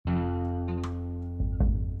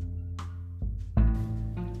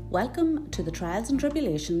Welcome to the trials and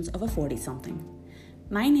tribulations of a 40-something.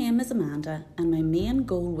 My name is Amanda, and my main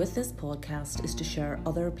goal with this podcast is to share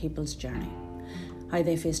other people's journey, how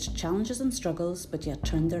they faced challenges and struggles but yet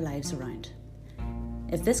turned their lives around.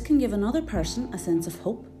 If this can give another person a sense of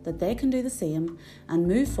hope that they can do the same and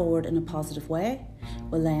move forward in a positive way,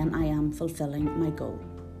 well then I am fulfilling my goal.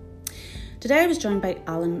 Today I was joined by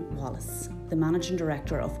Alan Wallace, the Managing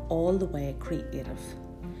Director of All The Way Creative.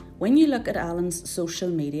 When you look at Alan's social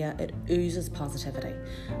media, it oozes positivity.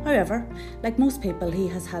 However, like most people, he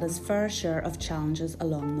has had his fair share of challenges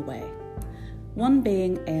along the way. One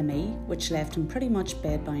being ME, which left him pretty much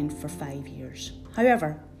bedbound for 5 years.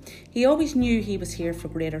 However, he always knew he was here for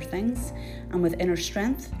greater things, and with inner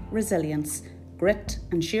strength, resilience, grit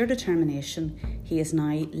and sheer determination, he is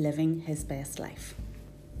now living his best life.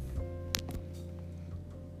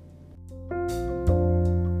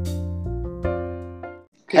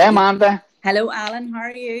 Hey Amanda. Hello Alan, how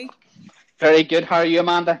are you? Very good. How are you,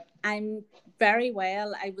 Amanda? I'm very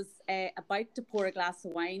well. I was about to pour a glass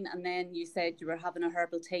of wine and then you said you were having a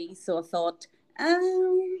herbal tea, so I thought,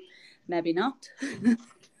 maybe not.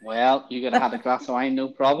 Well, you could have had a glass of wine, no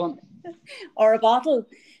problem. Or a bottle.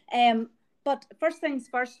 But first things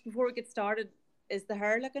first, before we get started, is the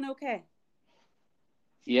hair looking okay?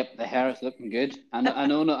 Yep, the hair is looking good. I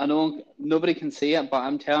know nobody can see it, but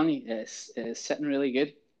I'm telling you, it's sitting really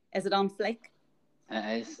good. Is it on flick?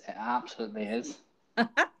 It is. It absolutely is.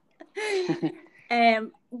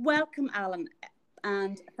 Welcome, Alan,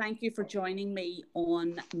 and thank you for joining me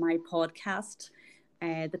on my podcast,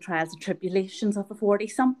 The Trials and Tribulations of a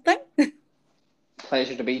 40-something.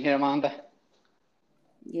 Pleasure to be here, Amanda.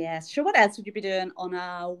 Yes, sure. What else would you be doing on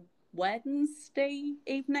a Wednesday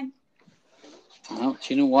evening? Well,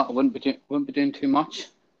 do you know what? I wouldn't be doing too much.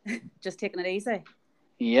 Just taking it easy.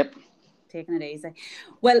 Yep. Taking it easy.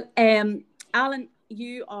 Well, Alan,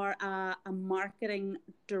 you are a marketing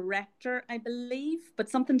director, I believe, but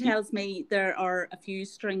something tells me there are a few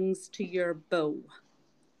strings to your bow.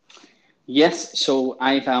 Yes, so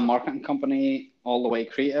I've a marketing company, All The Way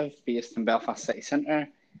Creative, based in Belfast City Centre,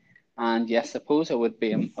 and yes, I suppose I would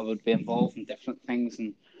be involved in different things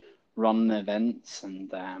and run events and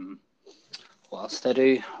what else do I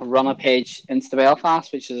do? Run a page, Insta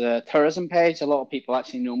Belfast, which is a tourism page. A lot of people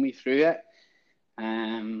actually know me through it.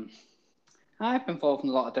 I've been involved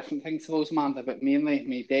in a lot of different things, I suppose, Amanda, but mainly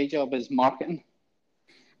my day job is marketing.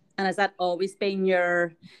 And has that always been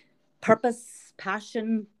your purpose,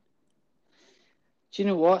 passion? Do you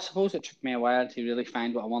know what? I suppose it took me a while to really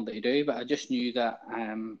find what I wanted to do, but I just knew that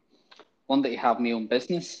I wanted to have my own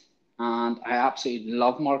business, and I absolutely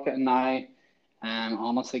love marketing now.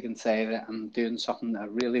 Honestly can say that I'm doing something that I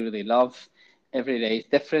really, really love. Every day is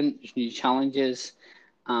different. There's new challenges,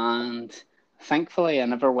 and thankfully I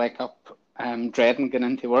never wake up dreading going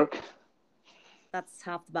into work. That's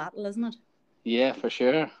half the battle, isn't it? Yeah, for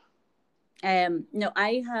sure. No,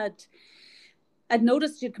 I'd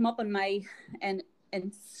noticed you'd come up on my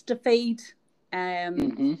Insta feed,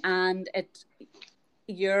 and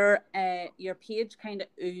your page kind of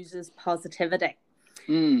oozes positivity.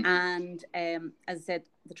 And as I said,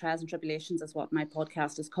 The Trials and Tribulations is what my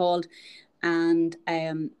podcast is called. And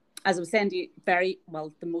as I was saying to you,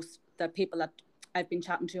 the people that I've been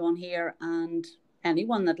chatting to on here and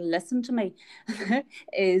anyone that listen to me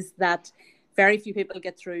is that very few people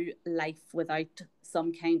get through life without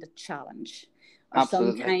some kind of challenge or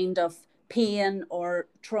Absolutely. some kind of pain or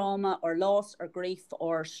trauma or loss or grief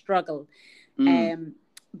or struggle,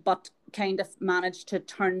 but kind of manage to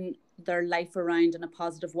turn their life around in a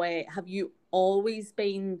positive way. Have you always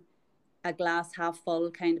been a glass half full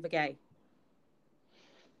kind of a guy?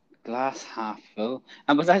 Glass half full.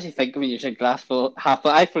 I was actually thinking when you said glass full, half full,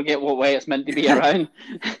 I forget what way it's meant to be around.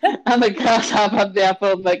 And the glass half empty, I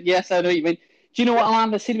felt like, yes, I know what you mean. Do you know what,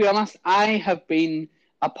 Amanda? See, to be honest, I have been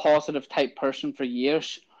a positive type person for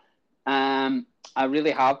years. I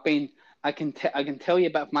really have been. I can tell you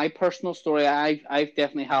about my personal story. I've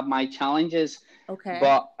definitely had my challenges. Okay.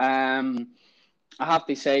 But I have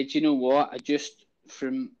to say, do you know what?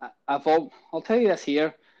 I'll tell you this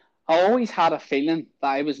here. I always had a feeling that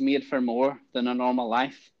I was made for more than a normal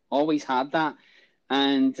life. Always had that.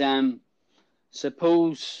 And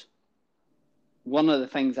suppose one of the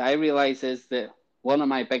things I realized is that one of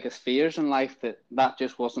my biggest fears in life that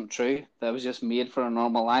just wasn't true. That I was just made for a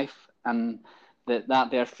normal life, and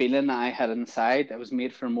that their feeling that I had inside that was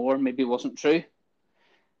made for more maybe wasn't true.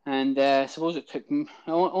 And I suppose it took me,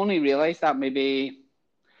 I only realised that maybe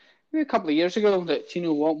a couple of years ago that, you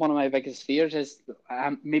know what, one of my biggest fears is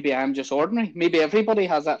maybe I'm just ordinary. Maybe everybody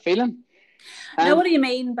has that feeling. Now, what do you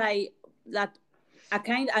mean by that?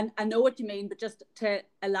 I know what you mean, but just to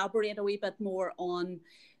elaborate a wee bit more on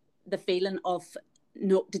the feeling of,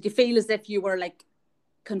 no, did you feel as if you were like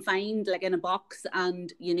confined, like in a box,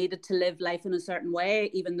 and you needed to live life in a certain way,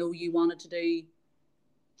 even though you wanted to do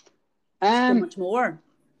so much more?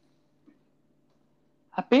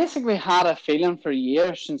 I basically had a feeling for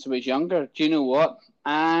years since I was younger. Do you know what?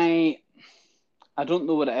 I don't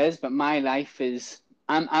know what it is, but my life is,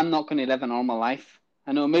 I'm not going to live a normal life.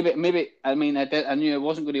 I know maybe I mean I knew I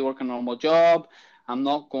wasn't going to work a normal job. I'm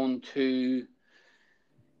not going to.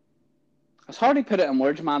 It's hard to put it in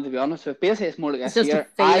words, man. To be honest with, basically it's more like this here.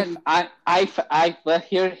 Well,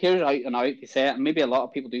 here's out and out to say it. And maybe a lot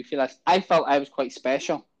of people do feel this. I felt I was quite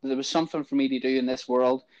special. There was something for me to do in this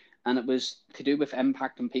world, and it was to do with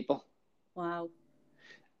impacting people. Wow.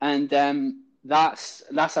 And that's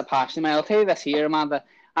a passion of mine. I'll tell you this here, Amanda.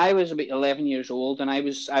 I was about 11 years old, and I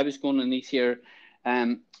was going on these here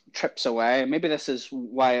trips away. Maybe this is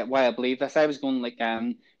why I believe this. I was going like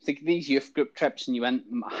these youth group trips, and you went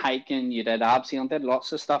hiking, you did abseiling, did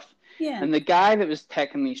lots of stuff. Yeah. And the guy that was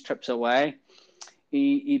taking these trips away,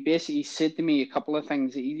 he basically said to me a couple of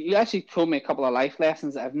things. He actually told me a couple of life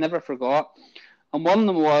lessons that I've never forgot. And one of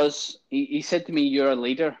them was, he said to me, "You're a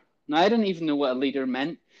leader." Now, I didn't even know what a leader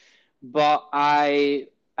meant, but I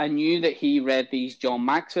knew that he read these John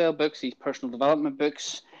Maxwell books, these personal development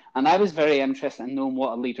books, and I was very interested in knowing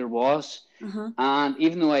what a leader was. Uh-huh. And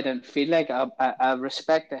even though I didn't feel like I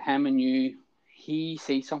respected him and knew he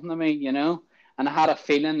said something to me, you know, and I had a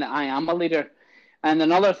feeling that I am a leader. And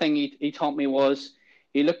another thing he taught me was,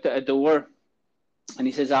 he looked at a door and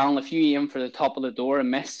he says, "Alan, if you aim for the top of the door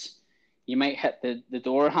and miss, you might hit the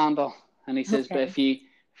door handle." And he says, "But if you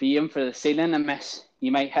aim for the ceiling and miss,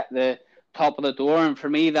 you might hit the top of the door." And for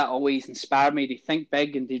me, that always inspired me to think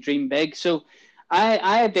big and to dream big. So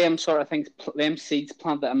I had them sort of things, them seeds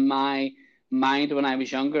planted in my mind when I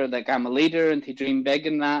was younger, like I'm a leader and to dream big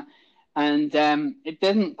and that. And it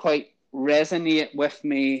didn't quite resonate with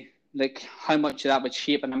me, like how much of that would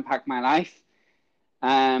shape and impact my life.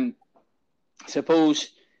 Suppose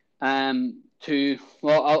I'll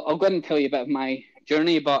go ahead and tell you a bit of my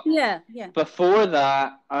journey, but before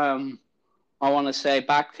that, I want to say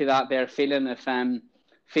back to that there feeling of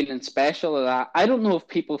feeling special of that. I don't know if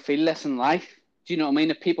people feel this in life. Do you know what I mean?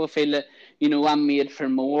 If people feel that, you know, I'm made for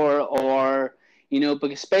more, or, you know, but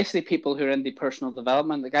especially people who are into personal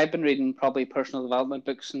development. Like I've been reading probably personal development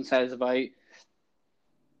books since I was about,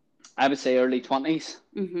 I would say, early 20s.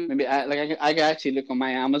 Mm-hmm. Maybe I could actually look on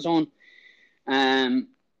my Amazon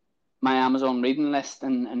reading list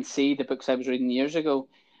and see the books I was reading years ago.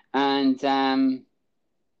 And,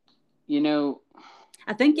 you know,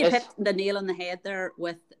 I think you've hit the nail on the head there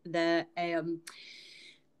with the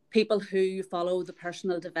people who follow the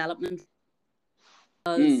personal development.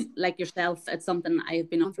 Because, like yourself, it's something I've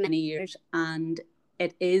been on for many years, and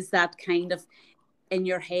it is that kind of in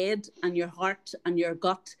your head and your heart and your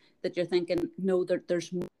gut that you're thinking, no,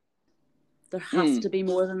 there's more. There has to be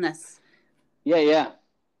more than this. Yeah.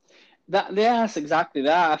 That's exactly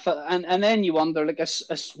that. And then you wonder, like,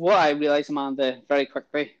 it's what I realized, Amanda, very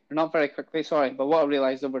quickly, or not very quickly, sorry, but what I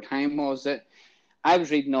realized over time was that I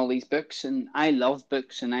was reading all these books, and I love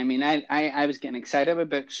books, and I mean, I was getting excited about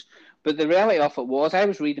books, but the reality of it was I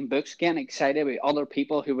was reading books, getting excited about other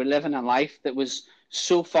people who were living a life that was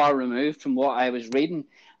so far removed from what I was reading.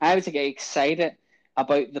 I was getting excited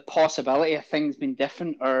about the possibility of things being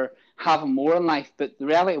different or having more in life, but the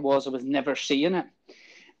reality was I was never seeing it.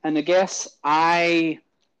 And I guess I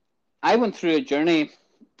went through a journey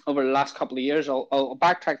over the last couple of years. I'll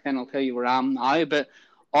backtrack then, I'll tell you where I am now, but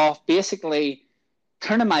of basically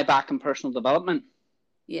turning my back on personal development.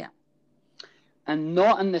 Yeah. And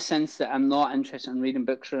not in the sense that I'm not interested in reading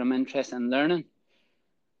books or I'm interested in learning,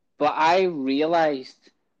 but I realized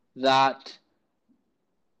that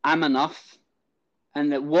I'm enough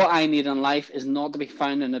and that what I need in life is not to be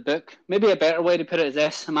found in a book. Maybe a better way to put it is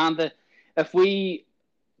this, Amanda: if we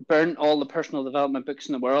burnt all the personal development books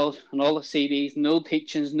in the world and all the CDs, no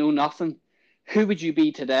teachings, no nothing, who would you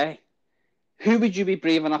be today? Who would you be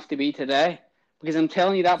brave enough to be today? Because I'm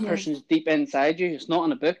telling you, that person's deep inside you. It's not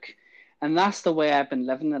in a book. And that's the way I've been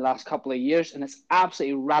living the last couple of years. And it's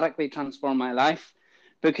absolutely radically transformed my life,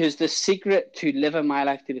 because the secret to living my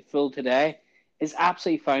life to the full today is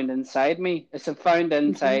absolutely found inside me. It's found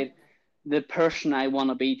inside the person I want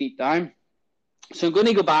to be deep down. So I'm going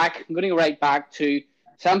to go back. I'm going to go right back to,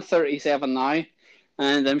 so I'm 37 now,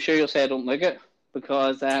 and I'm sure you'll say I don't look it,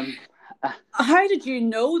 because how did you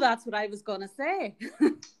know that's what I was going to say?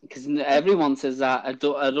 Because everyone says that. I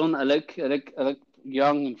look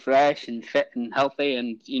young and fresh and fit and healthy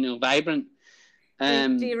and, you know, vibrant.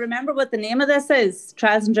 Do you remember what the name of this is?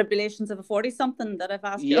 Trials and Tribulations of a 40-something that I've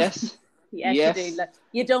asked you? Yes. Yes, yes. you do.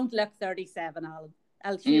 You don't look 37,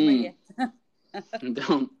 I'll humour you.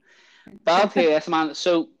 Don't. But I'll tell you this, man.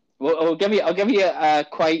 So I'll give you a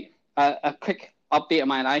quick update of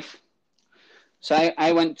my life. So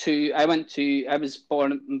I was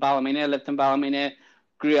born in Ballymena, lived in Ballymena,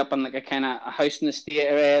 grew up in like a kind of a house in the estate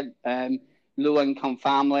area, low income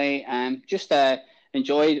family, and just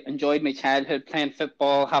enjoyed my childhood playing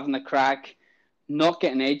football, having a crack, not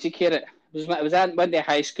getting educated. Went to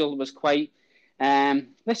high school. It was quite,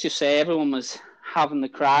 let's just say everyone was having the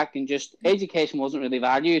crack, and just education wasn't really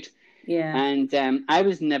valued. Yeah. And I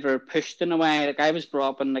was never pushed in a way. Like, I was brought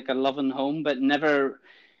up in like a loving home, but never,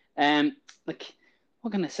 like,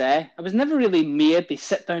 what can I say? I was never really made to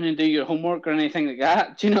sit down and do your homework or anything like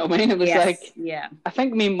that. Do you know what I mean? It was yeah. I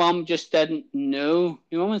think my mum just didn't know.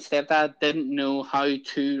 My mum and stepdad didn't know how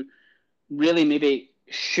to really maybe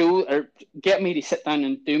show or get me to sit down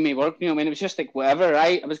and do my work. You know what I mean? It was just like whatever.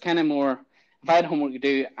 I was kind of more, if I had homework to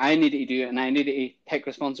do, I needed to do it, and I needed to take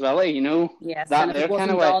responsibility, you know? Yes, that and if it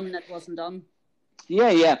wasn't done, it wasn't done.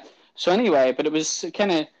 Yeah. So anyway, but it was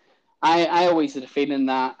kind of, I always had a feeling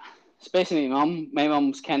that, especially my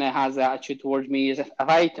mum's kind of has the attitude towards me, is if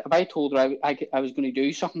I told her I was going to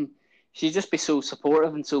do something, she'd just be so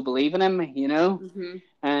supportive and so believing in me, you know? Mm-hmm.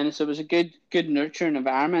 And so it was a good nurturing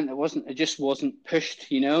environment. It just wasn't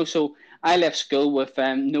pushed, you know? So I left school with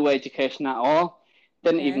no education at all.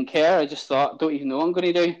 Didn't even care. I just thought, don't even know what I'm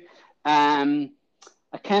going to do.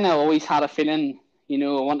 I kind of always had a feeling, you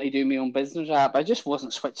know, I wanted to do my own business but I just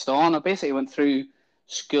wasn't switched on. I basically went through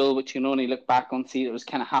school, which you can only look back on and see it was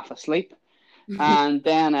kind of half asleep. And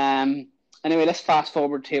then, anyway, let's fast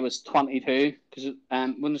forward to I was 22, because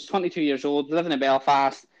when I was 22 years old, living in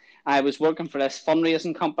Belfast, I was working for this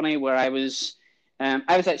fundraising company where I was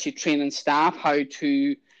actually training staff how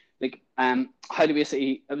to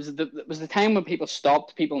basically, it was the time when people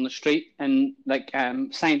stopped people on the street and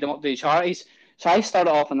signed them up to the charities. So I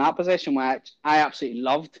started off in that position, which I absolutely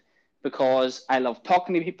loved, because I love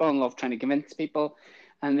talking to people and love trying to convince people.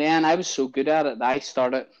 And then I was so good at it that I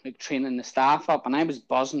started training the staff up, and I was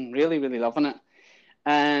buzzing, really, really loving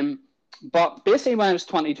it. But basically, when I was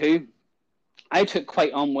 22, I took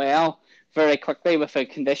quite unwell very quickly with a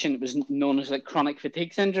condition that was known as chronic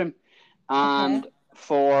fatigue syndrome. And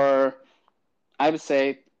for, I would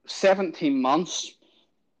say, 17 months,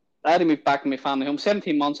 I had to move back to my family home.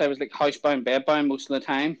 17 months, I was housebound, bedbound most of the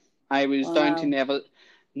time. I was down to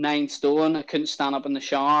 9 stone. I couldn't stand up in the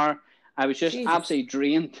shower. I was just absolutely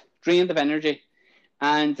drained of energy.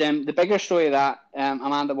 And the bigger story of that,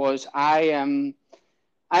 Amanda, was I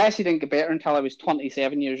actually didn't get better until I was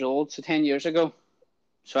 27 years old, so 10 years ago.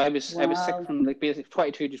 So I was sick from basically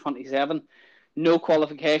 22 to 27, no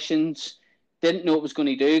qualifications, didn't know what I was going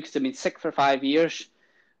to do because I've been sick for 5 years.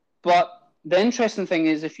 But the interesting thing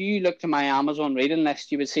is, if you looked at my Amazon reading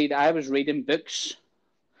list, you would see that I was reading books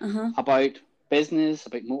about business,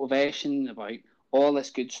 about motivation, about all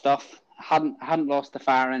this good stuff. I hadn't lost the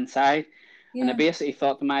fire inside. And I basically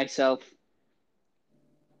thought to myself,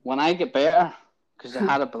 when I get better, because I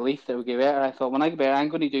had a belief that I would get better, I thought, when I get better, I'm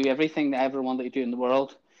going to do everything that I ever wanted to do in the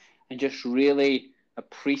world and just really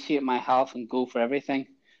appreciate my health and go for everything.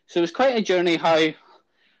 So it was quite a journey how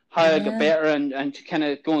I got better and kind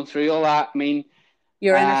of going through all that. I mean,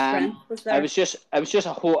 your inner strength was there. I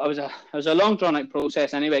was a long drawn out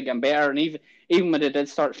process anyway, getting better. And even when I did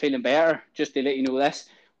start feeling better, just to let you know this,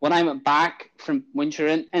 when I went back from, when you're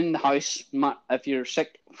in the house, if you're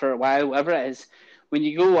sick for a while, whatever it is, when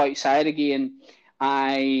you go outside again,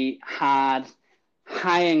 I had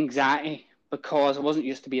high anxiety because I wasn't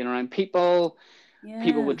used to being around people. Yeah.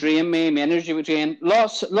 People would drain me, my energy would drain.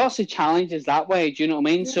 Lots of challenges that way, do you know what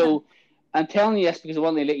I mean? Yeah. So I'm telling you this because I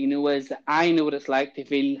want to let you know is that I know what it's like to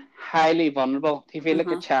feel highly vulnerable, to feel like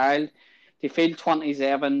a child, to feel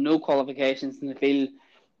 27, no qualifications, and to feel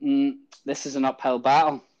this is an uphill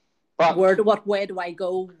battle. But what way do I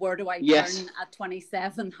go? Where do I turn at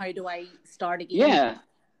 27? How do I start again? Yeah,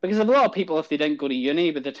 because a lot of people, if they didn't go to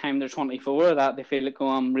uni by the time they're 24, that they feel like, oh,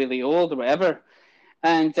 I'm really old or whatever.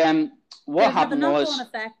 And what happened was...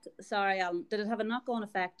 Sorry, Alan, did it have a knock-on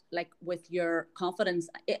effect, with your confidence,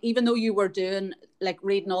 even though you were doing,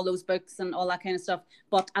 reading all those books and all that kind of stuff,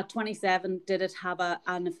 but at 27, did it have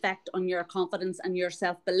an effect on your confidence and your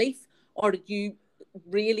self-belief? Or did you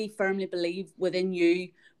really firmly believe within you,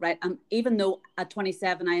 right, even though at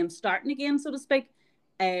 27 I am starting again, so to speak,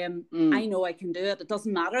 I know I can do it. It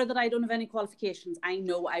doesn't matter that I don't have any qualifications. I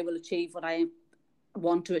know I will achieve what I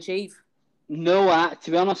want to achieve. No,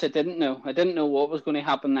 to be honest, I didn't know. I didn't know what was going to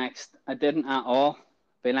happen next. I didn't at all.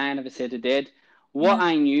 Be lying if I said I did. what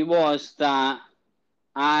I knew was that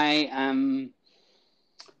I'm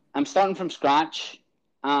starting from scratch,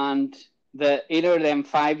 and the either of them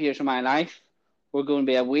 5 years of my life were going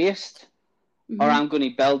to be a waste, or I'm going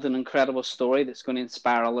to build an incredible story that's going to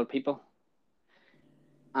inspire other people.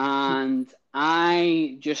 And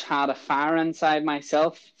I just had a fire inside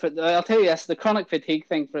myself. I'll tell you this, the chronic fatigue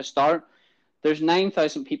thing for a start, there's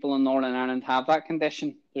 9,000 people in Northern Ireland have that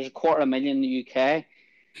condition. There's 250,000 in the UK.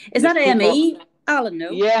 Is that AME, Alan?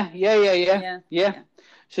 No? Yeah.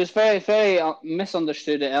 So it's very, very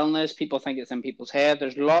misunderstood illness. People think it's in people's head.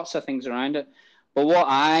 There's lots of things around it. But what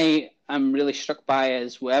I am really struck by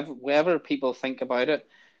is wherever people think about it,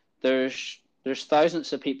 there's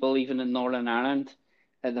thousands of people even in Northern Ireland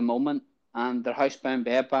at the moment, and they're housebound,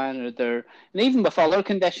 bedbound, and even with other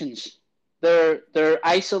conditions, they're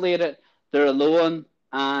isolated, they're alone,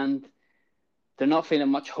 and they're not feeling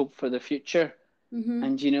much hope for the future.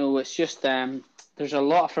 And it's just there's a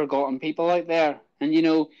lot of forgotten people out there. And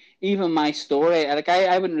even my story, like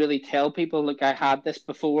I wouldn't really tell people like I had this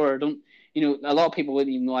before. A lot of people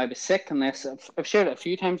wouldn't even know I was sick unless I've shared it a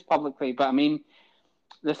few times publicly. But I mean,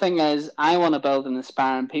 the thing is, I want to build an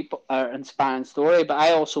inspiring story, but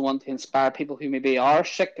I also want to inspire people who maybe are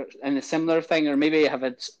sick in a similar thing, or maybe have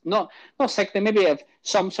not sick, they maybe have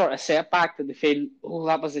some sort of setback that they feel, oh,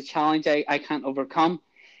 that was a challenge I can't overcome.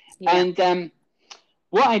 Yeah. And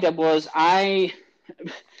what I did was I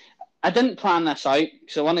didn't plan this out.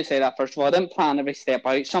 So I want to say that first of all, I didn't plan every step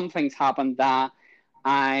out. Some things happened that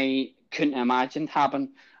I couldn't imagine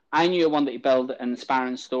happen. I knew I wanted to build an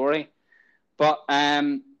inspiring story. But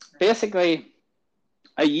basically,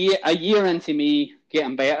 a year into me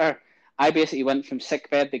getting better, I basically went from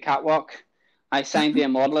sickbed to catwalk. I signed to a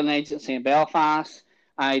modelling agency in Belfast.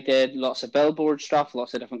 I did lots of billboard stuff,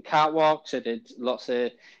 lots of different catwalks. I did lots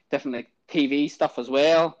of different TV stuff as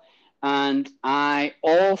well. And I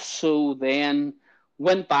also then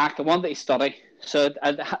went back. I wanted to study. So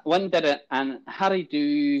I went and did it and had to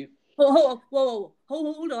do... Whoa.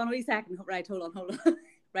 Hold on a wee second. Right, hold on.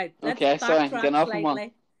 Right. Let's backtrack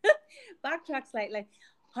slightly.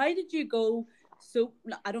 How did you go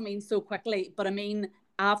I don't mean so quickly, but I mean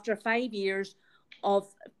after 5 years of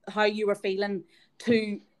how you were feeling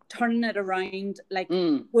to turning it around? Like,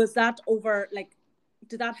 was that over, like,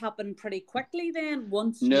 did that happen pretty quickly then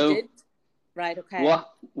once you did? Right, okay.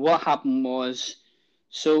 What happened was,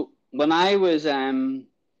 so when I was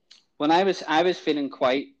feeling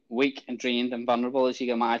quite weak and drained and vulnerable, as you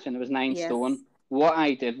can imagine. I was 9 stone. What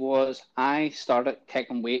I did was I started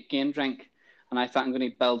taking weight gain drink, and I thought I'm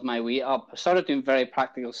going to build my weight up. I started doing very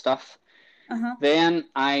practical stuff. Then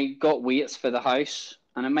I got weights for the house,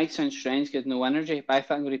 and it might sound strange because no energy, but I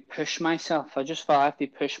thought I'm going to push myself. I just thought I have to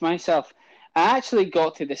push myself. I actually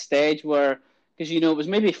got to the stage where, because it was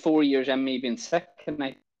maybe 4 years in me being sick, and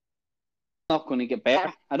I'm not going to get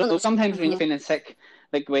better. I don't know, sometimes when you're feeling sick,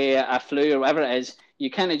 like with a flu or whatever it is,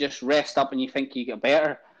 you kind of just rest up and you think you get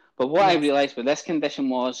better. But what I realised with this condition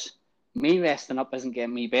was me resting up isn't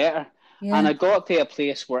getting me better. Yeah. And I got to a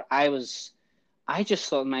place where I just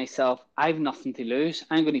thought to myself, I have nothing to lose.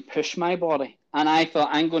 I'm going to push my body. And I thought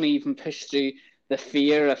I'm going to even push through the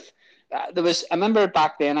fear of... I remember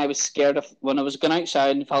back then I was scared of, when I was going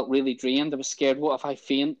outside and felt really drained, I was scared, what if I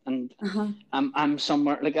faint and I'm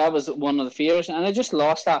somewhere... Like, that was one of the fears. And I just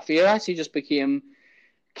lost that fear. I actually just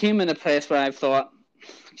came in a place where I thought,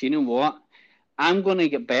 do you know what? I'm going to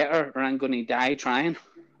get better or I'm going to die trying.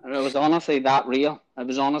 And it was honestly that real. It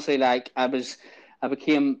was honestly like I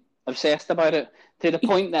became obsessed about it to the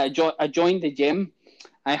point that I joined the gym.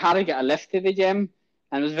 I had to get a lift to the gym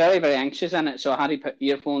and I was very, very anxious in it. So I had to put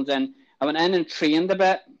earphones in. I went in and trained a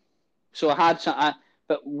bit. So I had some,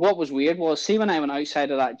 but what was weird was, see, when I went outside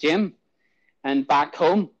of that gym and back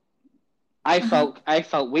home, I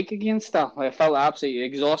felt weak again still. I felt absolutely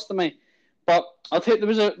exhausted me. But I'll tell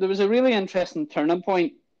you, there was a really interesting turning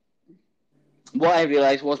point. What I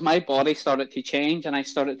realised was my body started to change and I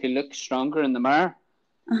started to look stronger in the mirror.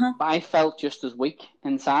 But I felt just as weak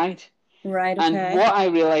inside. Right, okay. And what I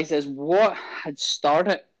realised is what had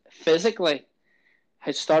started physically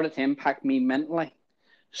had started to impact me mentally.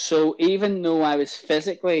 So even though I was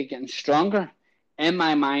physically getting stronger, in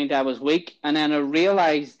my mind I was weak. And then I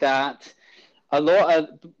realised that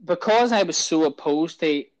because I was so opposed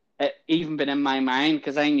to it even been in my mind,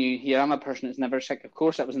 because I knew here I'm a person that's never sick. Of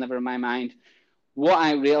course, that was never in my mind. What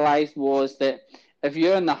I realised was that if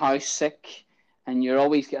you're in the house sick and you're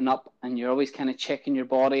always getting up and you're always kind of checking your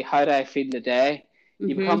body, how do I feel today?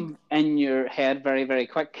 You become in your head very, very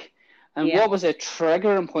quick. And what was a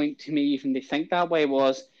triggering point to me even to think that way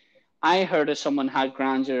was I heard of someone had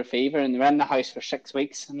glandular fever and they were in the house for 6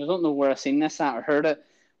 weeks. And I don't know where I seen this at or heard it,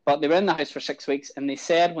 but they were in the house for 6 weeks. And they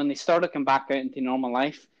said when they started coming back out into normal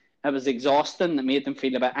life, it was exhausting. It made them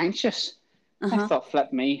feel a bit anxious. I thought,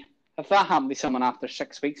 flip me. If that happened to someone after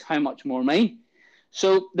 6 weeks, how much more me?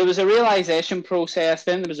 So there was a realization process.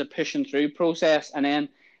 Then there was a pushing through process. And then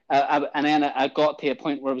I got to a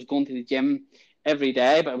point where I was going to the gym every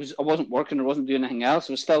day, but I wasn't working or wasn't doing anything else.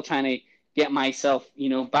 I was still trying to get myself,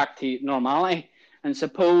 back to normality. And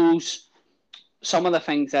suppose some of the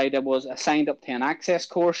things I did was I signed up to an access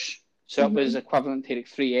course. So it was equivalent to like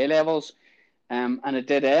 3 A levels. And I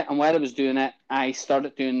did it. And while I was doing it, I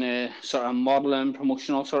started doing the sort of modeling,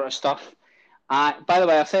 promotional sort of stuff. By the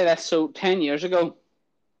way, I'll say this. So 10 years ago,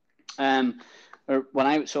 or when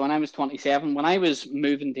I was 27, when I was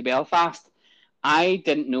moving to Belfast, I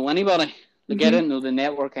didn't know anybody. Like I didn't know the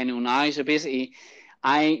network I know now. So basically,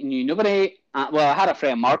 I knew nobody. Well, I had a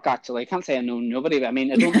friend, Mark, actually. I can't say I know nobody, but I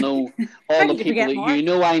mean, I don't know all the people that you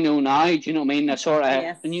know I know now. Do you know what I mean? I sort of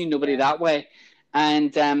I knew nobody that way.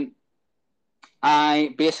 And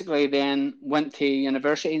I basically then went to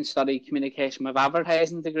university and studied communication with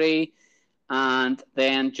advertising degree. And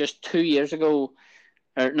then just 2 years ago,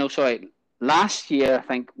 last year, I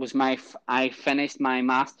think, I finished my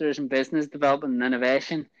master's in business development and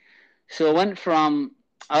innovation. So I went from,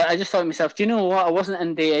 I just thought to myself, do you know what? I wasn't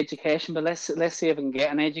into education, but let's see if I can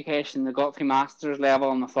get an education. I got to master's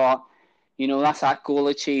level and I thought, that's that goal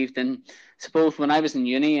achieved. And suppose when I was in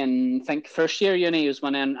uni, and I think first year uni was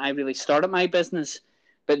when I really started my business.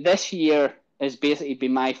 But this year has basically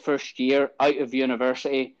been my first year out of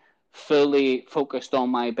university, fully focused on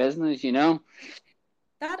my business,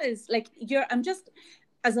 That is like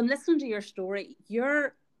as I'm listening to your story,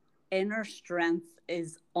 your inner strength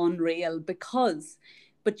is unreal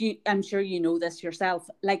I'm sure you know this yourself.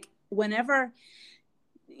 Like whenever,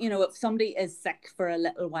 if somebody is sick for a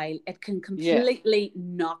little while, it can completely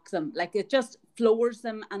knock them. Like it just floors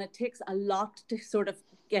them and it takes a lot to sort of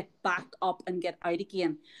get back up and get out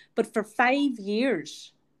again. But for 5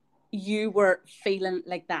 years, you were feeling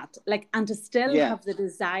like that. And to still have the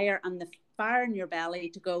desire and the fire in your belly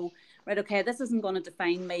to go, right, okay, this isn't going to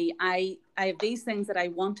define me. I have these things that I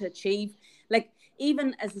want to achieve. Like,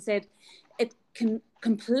 even as I said, it can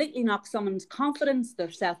completely knock someone's confidence, their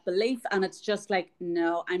self-belief, and it's just like,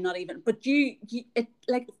 no, I'm not even. But it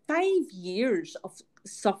like 5 years of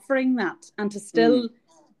suffering that, and to still,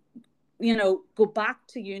 go back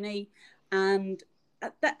to uni, and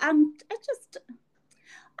I'm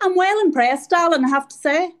well impressed, Alan, I have to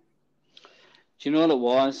say. Do you know what it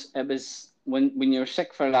was? It was when you're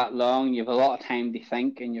sick for that long, you have a lot of time to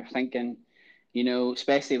think, and you're thinking,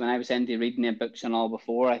 especially when I was into reading the books and all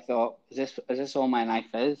before, I thought, is this all my life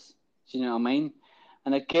is? Do you know what I mean?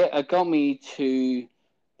 And it got me to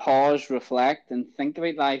pause, reflect, and think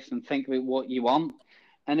about life and think about what you want.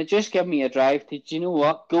 And it just gave me a drive to, do you know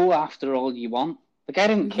what? Go after all you want. Like, I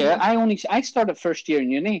didn't care. I started first year in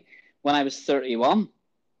uni when I was 31.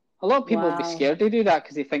 A lot of people would be scared to do that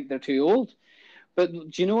because they think they're too old. But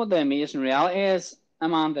do you know what the amazing reality is,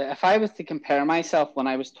 Amanda? If I was to compare myself when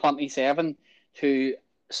I was 27 to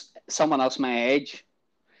someone else my age,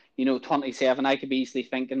 27, I could be easily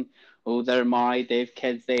thinking, oh, they're married, they've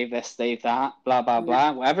kids, they've this, they've that, blah, blah,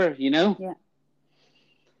 blah, whatever, Yeah.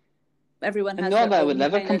 Everyone has not that I would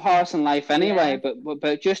live a comparison life anyway,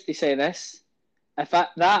 but just to say this,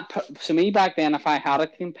 so me back then, if I had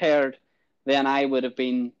it compared, then I would have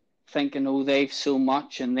been thinking, oh, they've so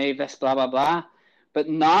much and they've this, blah, blah, blah. But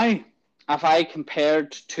now, if I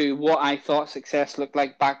compared to what I thought success looked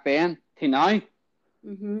like back then to now,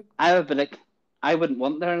 I would be like, I wouldn't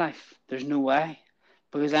want their life. There's no way.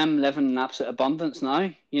 Because I'm living in absolute abundance now,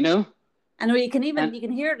 I know you can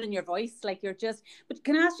hear it in your voice, like you're just, but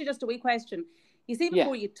can I ask you just a wee question? You see,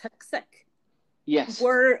 before you took sick, yes,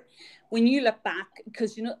 when you look back,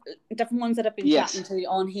 because, different ones that I've been chatting to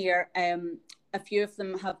on here, a few of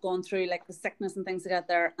them have gone through like the sickness and things like that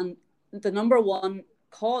there. And the number one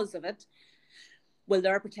cause of it,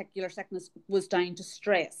 their particular sickness was down to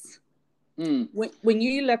stress. When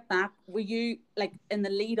you look back, were you like in the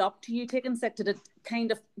lead up to you taking sick? Did it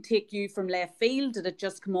kind of take you from left field? Did it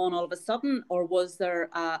just come on all of a sudden, or was there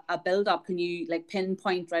a build up? Can you like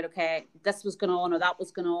pinpoint, right? Okay, this was going on or that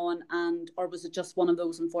was going on, or was it just one of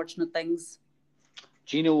those unfortunate things?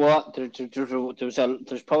 Do you know what?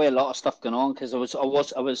 There's probably a lot of stuff going on because I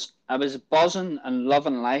was buzzing and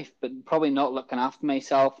loving life, but probably not looking after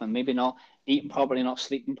myself and maybe not eating properly, not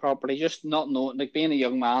sleeping properly, just not knowing, like being a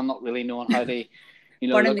young man, not really knowing how to,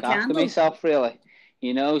 look after myself really,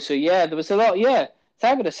 So there was a lot, So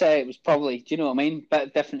I would have said it was probably, do you know what I mean? Bit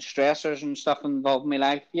of different stressors and stuff involved in my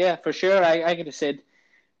life. Yeah, for sure. I could have said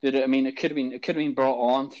that. I mean, it could have been brought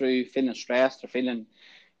on through feeling stressed or feeling,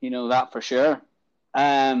 that for sure.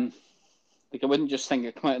 Like I wouldn't just think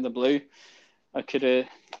it come out of the blue. I could have,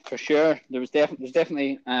 for sure. There's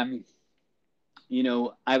definitely, I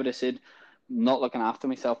would have said not looking after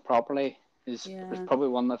myself properly is Yeah. probably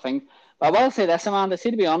one of the things. But I will say this, Amanda. See,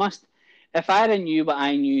 to be honest, if I had knew what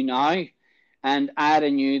I knew now, and I had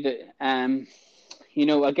knew that,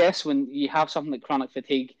 I guess when you have something like chronic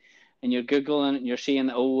fatigue, and you're googling it and you're seeing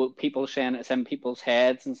that people saying it's in people's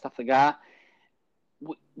heads and stuff like that.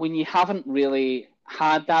 When you haven't really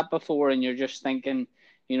had that before, and you're just thinking,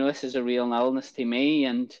 this is a real illness to me,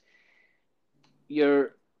 and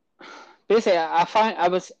you're basically,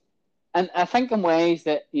 and I think in ways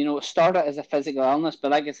that, it started as a physical illness,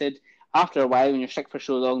 but like I said, after a while, when you're sick for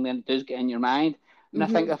so long, then it does get in your mind. And I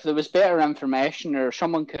think if there was better information, or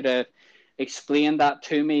someone could have explained that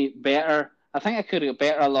to me better, I think I could have got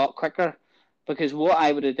better a lot quicker. Because what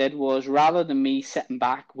I would have did was, rather than me sitting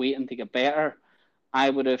back waiting to get better, I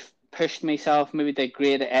would have pushed myself, maybe did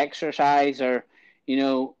greater exercise, or,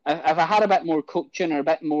 if I had a bit more coaching or a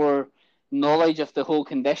bit more knowledge of the whole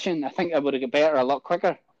condition, I think I would have got better a lot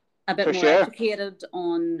quicker. A bit for more sure. educated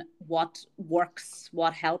on what works,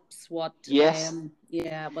 what helps, what Yes.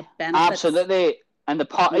 what benefits. Absolutely. And the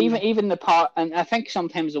part, even the part, and I think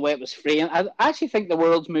sometimes the way it was framed, I actually think the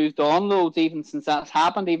world's moved on loads even since that's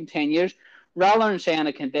happened, even 10 years. Rather than saying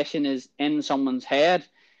a condition is in someone's head,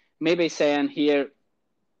 maybe saying here,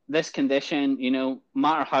 this condition, no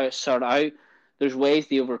matter how it's sorted out, there's ways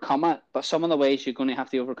to overcome it. But some of the ways you're going to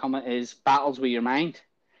have to overcome it is battles with your mind.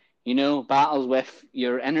 Battles with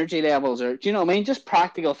your energy levels, or do you know what I mean? Just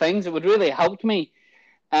practical things that would really help me.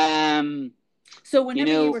 So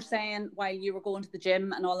whenever you were saying while you were going to the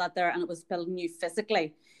gym and all that there, and it was building you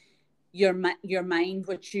physically, your mind,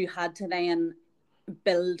 which you had to then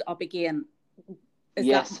build up again.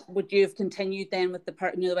 Yes. Would you have continued then with the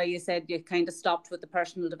way you said you kind of stopped with the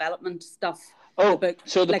personal development stuff? Oh,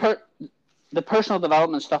 the personal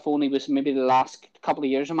development stuff only was maybe the last couple of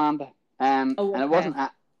years, Amanda. And it wasn't.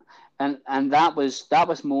 And that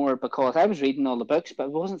was more because I was reading all the books, but I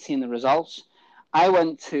wasn't seeing the results. I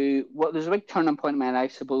went to there's a big turning point in my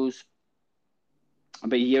life, I suppose.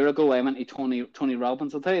 About a year ago, I went to Tony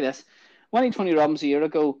Robbins. I'll tell you this: I went to Tony Robbins a year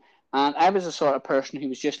ago, and I was the sort of person who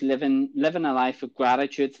was just living a life of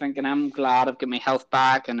gratitude, thinking I'm glad I've got my health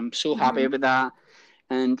back, and I'm so happy about that.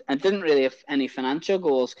 And I didn't really have any financial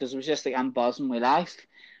goals because it was just like I'm buzzing with life.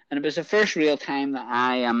 And it was the first real time that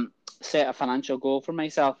I set a financial goal for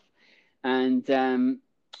myself. And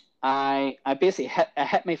I basically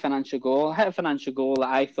hit my financial goal. I hit a financial goal that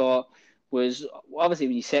I thought was, obviously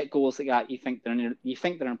when you set goals like that, you think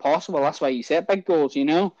they're impossible. That's why you set big goals,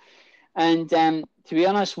 And to be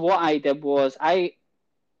honest, what I did was I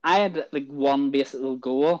had like one basic little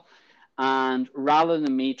goal, and rather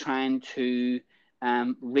than me trying to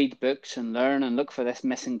read books and learn and look for this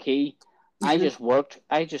missing key, I just worked.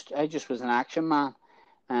 I just was an action man.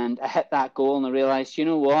 And I hit that goal, and I realised, you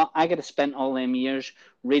know what? I could have spent all them years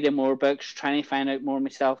reading more books, trying to find out more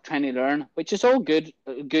myself, trying to learn, which is all good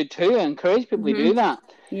too. I encourage people to do that.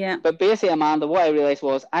 Yeah. But basically, Amanda, what I realised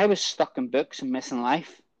was I was stuck in books and missing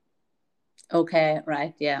life. Okay,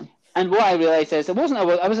 right, yeah. And what I realised is I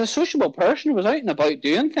was a sociable person. I was out and about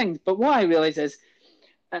doing things. But what I realised is,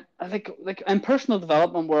 I think, like in personal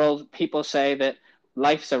development world, people say that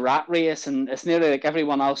life's a rat race, and it's nearly like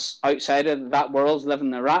everyone else outside of that world's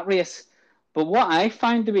living a rat race. But what I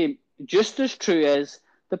find to be just as true is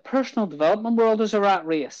the personal development world is a rat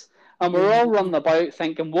race. And we're all running about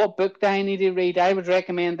thinking, what book do I need to read? I would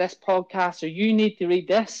recommend this podcast, or you need to read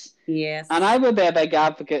this. Yes. And I would be a big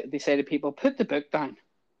advocate to say to people, put the book down.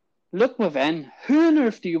 Look within. Who on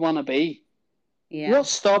earth do you want to be? Yeah. What's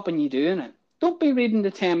stopping you doing it? Don't be reading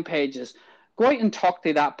the 10 pages. Go out and talk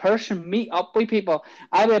to that person. Meet up with people.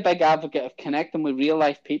 I'm a big advocate of connecting with real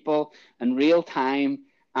life people in real time,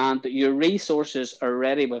 and that your resources are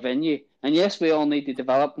ready within you. And yes, we all need to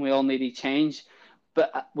develop and we all need to change,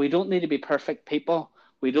 but we don't need to be perfect people.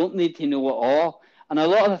 We don't need to know it all. And a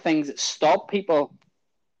lot of the things that stop people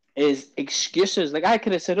is excuses. Like I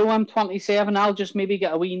could have said, oh, I'm 27, I'll just maybe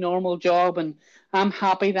get a wee normal job and I'm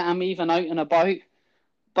happy that I'm even out and about.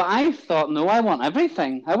 But I thought, no, I want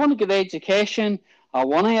everything. I want to get the education. I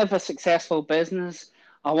want to have a successful business.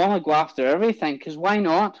 I want to go after everything, because why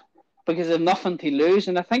not? Because I have nothing to lose.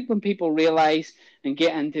 And I think when people realise and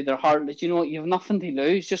get into their heart that, you know what, you have nothing to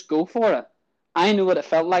lose, just go for it. I know what it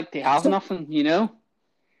felt like to have nothing,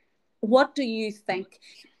 What do you think?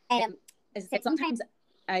 Is that sometimes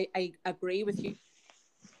I agree with you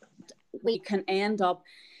we can end up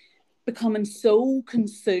becoming so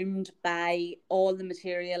consumed by all the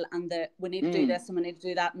material and we need to do this and we need to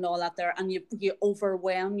do that and all that there, and you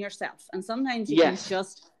overwhelm yourself, and sometimes you can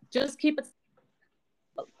just keep it.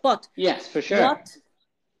 But yes, for sure. What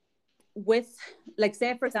with, like,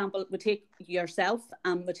 say for example, we take yourself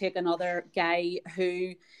and we take another guy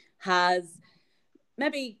who has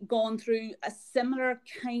maybe gone through a similar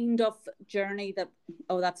kind of journey that,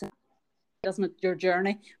 that's doesn't it, your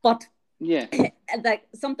journey, but like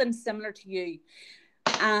something similar to you,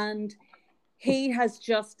 and he has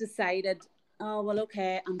just decided, oh well,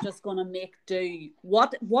 okay, I'm just going to make do.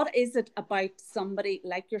 What is it about somebody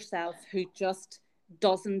like yourself who just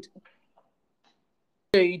doesn't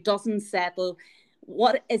settle?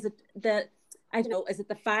 What is it that, I don't know, is it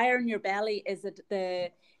the fire in your belly? Is it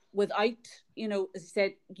the, without, as you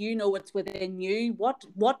said, it's within you?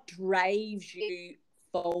 What drives you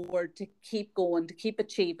forward to keep going, to keep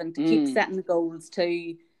achieving, to keep setting the goals,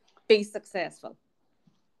 to be successful?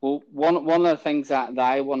 Well, one of the things that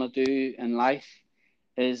I want to do in life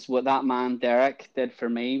is what that man Derek did for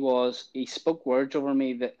me. Was he spoke words over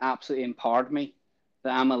me that absolutely empowered me,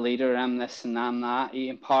 that I'm a leader, I'm this and I'm that. He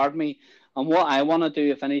empowered me. And what I want to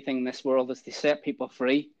do, if anything, in this world is to set people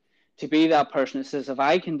free, to be that person that says, if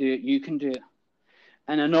I can do it, you can do it.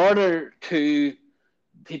 And in order to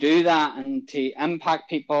do that and to impact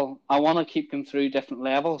people, I want to keep them through different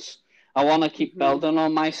levels. I want to keep building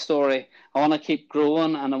on my story. I want to keep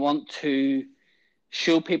growing, and I want to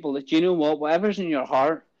show people that, whatever's in your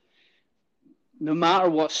heart, no matter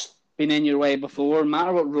what's been in your way before, no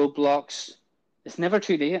matter what roadblocks, it's never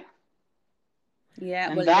too late. Yeah,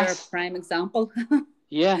 and well, you're a prime example.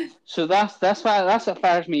 Yeah, so that's what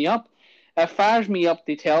fires me up. It fires me up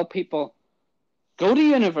to tell people, go to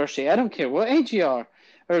university, I don't care what age you are,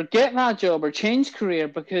 or get that job, or change career,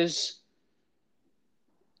 because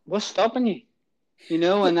what's stopping you? And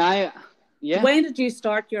When did you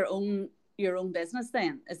start your own business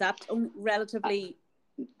then? Is that relatively...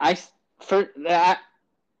 I was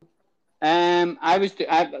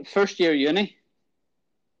first year uni.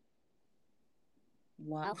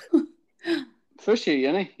 Wow. First year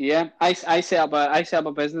uni, yeah. I set up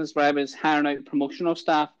a business where I was hiring out promotional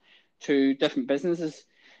staff to different businesses,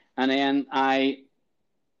 and then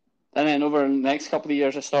over the next couple of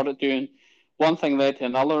years, I started doing one thing led to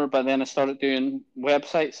another. But then I started doing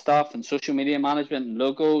website stuff and social media management and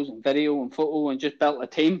logos and video and photo, and just built a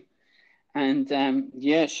team. And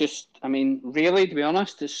it's just, really, to be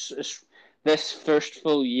honest, it's this first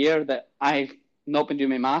full year that I've not been doing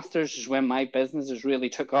my masters is when my business has really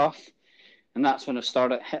took off. And that's when I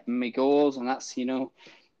started hitting my goals. And that's, now,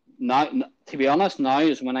 to be honest, now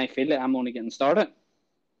is when I feel like I'm only getting started.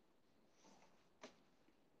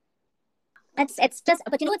 It's just,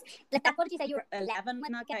 but it's like that. What did you say? You were 11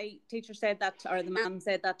 when that guy teacher said that, or the man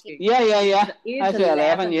said that to you? Yeah. I was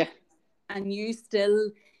 11, yeah. And you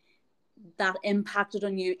still, that impacted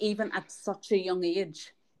on you even at such a young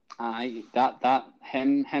age. Him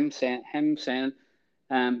saying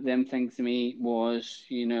them things to me was,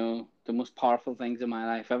 the most powerful things in my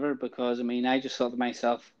life ever, because I just thought to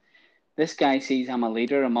myself, this guy sees I'm a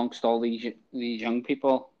leader amongst all these young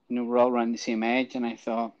people. We're all around the same age, and I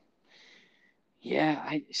thought, yeah,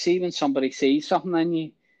 I see when somebody sees something in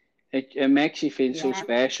you, it makes you feel so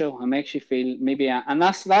special. It makes you feel and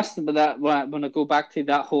that's when I go back to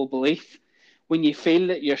that whole belief, when you feel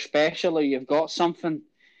that you're special or you've got something,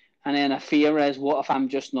 and then a fear is, what if I'm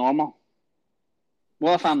just normal?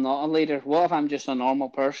 What if I'm not a leader? What if I'm just a normal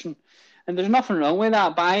person? And there's nothing wrong with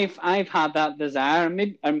that. But I've had that desire,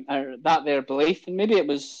 maybe, or that their belief, and maybe it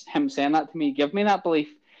was him saying that to me, give me that belief.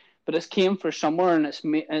 But it's came from somewhere, and it's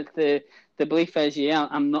the belief is,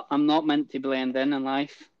 I'm not meant to blend in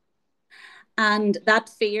life. And that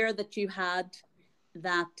fear that you had,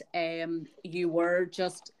 that you were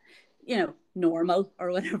just, normal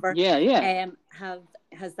or whatever. Yeah.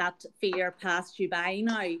 Has that fear passed you by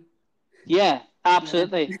now? Yeah,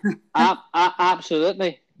 absolutely.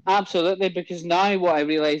 Absolutely. Because now what I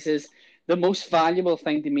realize is the most valuable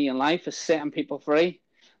thing to me in life is setting people free.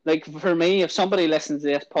 Like, for me, if somebody listens to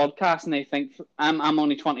this podcast and they think I'm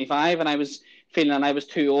only 25 and I was feeling I was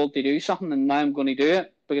too old to do something, and now I'm going to do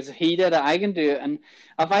it because if he did it, I can do it. And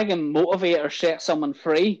if I can motivate or set someone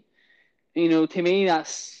free, to me,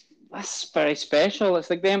 that's very special. It's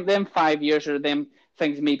like them 5 years or them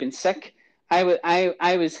things of me being sick. I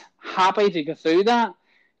was happy to go through that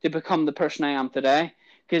to become the person I am today,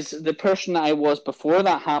 because the person I was before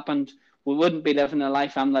that happened, we wouldn't be living the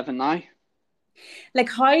life I'm living now. Like,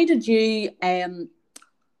 how did you,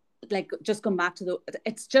 like, just come back to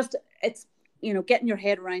it's getting your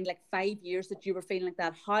head around like 5 years that you were feeling like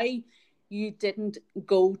that, how you didn't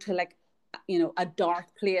go to like, a dark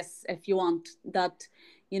place, if you want, that,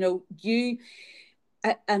 I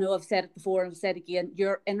know I've said it before and I've said it again,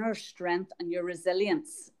 your inner strength and your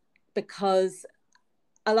resilience, because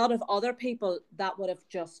a lot of other people that would have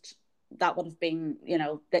been,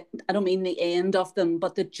 that, I don't mean the end of them,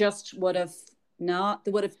 but they just would have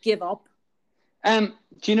they would have give up. Do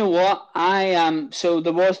you know what? So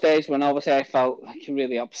there was days when obviously I felt like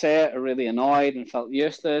really upset or really annoyed and felt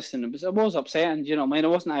useless, and it was upsetting. I mean,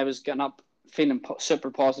 I was getting up feeling super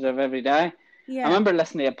positive every day. Yeah. I remember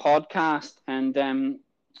listening to a podcast, and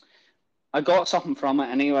I got something from it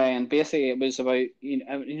anyway. And basically, it was about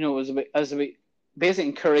it was about basically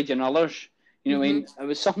encouraging others. You know what I mean? It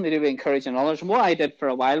was something to do with encouraging others. And what I did for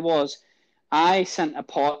a while was I sent a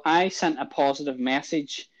positive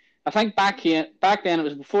message. I think back then it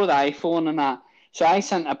was before the iPhone and that. So I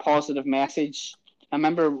sent a positive message. I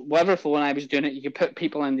remember whatever phone I was doing it, you could put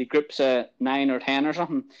people in the groups of 9 or 10 or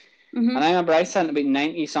something. And I remember I sent about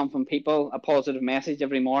 90 something people a positive message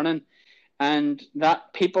every morning. And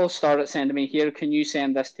that people started saying to me, here, can you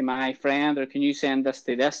send this to my friend, or can you send this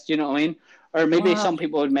to this? Do you know what I mean? Or maybe some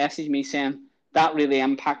people would message me saying, that really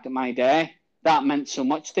impacted my day. That meant so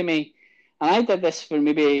much to me. And I did this for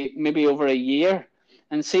maybe over a year.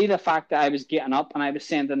 And see, the fact that I was getting up and I was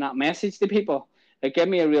sending that message to people, it gave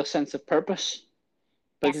me a real sense of purpose.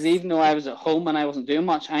 Because even though I was at home and I wasn't doing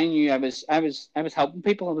much, I knew I was helping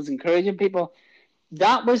people. I was encouraging people.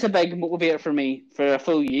 That was a big motivator for me for a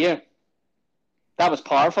full year. That was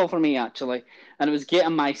powerful for me, actually. And it was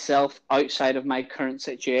getting myself outside of my current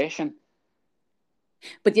situation.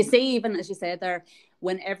 But you see, even as you said there,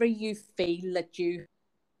 whenever you feel that you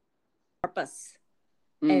have purpose,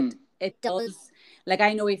 it does. Like,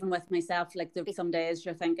 I know even with myself, like there'll be some days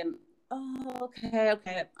you're thinking, oh, okay.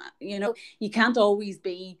 You can't always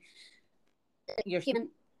be, you're human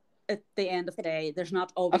at the end of the day. There's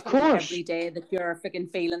not always every day that you're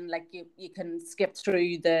freaking feeling like you can skip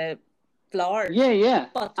through the floor. Yeah.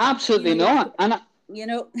 But absolutely not. And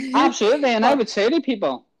absolutely. And I would say to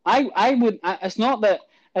people, it's not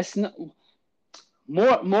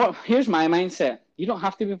more. Here's my mindset. You don't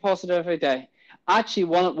have to be positive every day. Actually,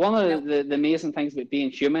 one of the amazing things about being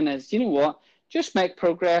human is, you know what? Just make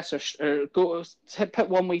progress or go put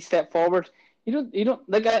one wee step forward. You don't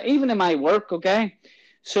like even in my work. Okay,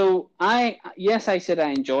 so I said I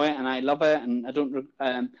enjoy it and I love it and I don't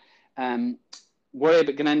worry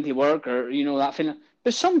about getting into work or that feeling.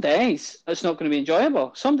 But some days it's not going to be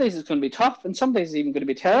enjoyable. Some days it's going to be tough, and some days it's even going to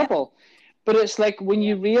be terrible. Yeah. But it's like when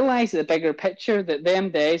you realize the bigger picture, that them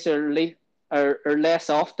days are less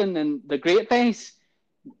often than the great days,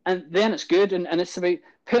 and then it's good, and it's about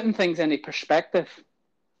putting things into perspective.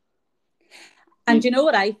 And you know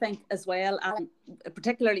what I think as well, Alan,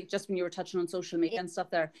 particularly just when you were touching on social media and stuff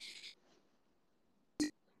there,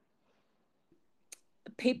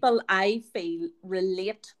 people I feel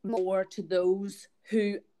relate more to those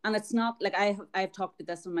who, and it's not like I've talked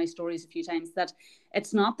about this in my stories a few times, that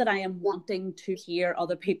it's not that I am wanting to hear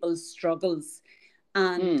other people's struggles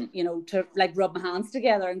and to like rub my hands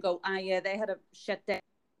together and go, yeah, they had a shit day.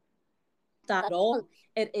 That at all.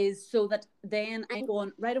 It is so that then I'm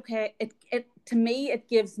going, right, okay, it to me it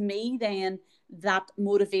gives me then that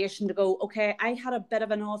motivation to go, okay, I had a bit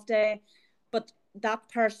of an off day, but that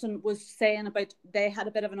person was saying about they had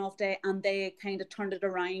a bit of an off day and they kind of turned it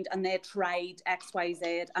around and they tried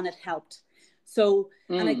XYZ and it helped. So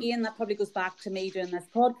and again, that probably goes back to me doing this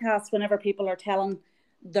podcast, whenever people are telling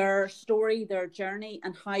their story, their journey,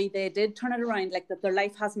 and how they did turn it around, like that their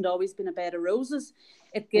life hasn't always been a bed of roses.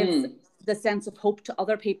 It gives the sense of hope to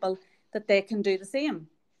other people that they can do the same.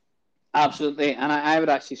 Absolutely. And I would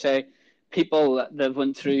actually say people that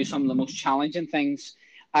went through some of the most challenging things,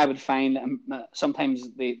 I would find sometimes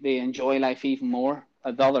they enjoy life even more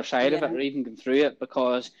at the other side of it, or even going through it,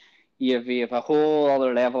 because you have a whole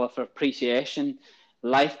other level of appreciation.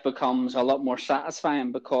 Life becomes a lot more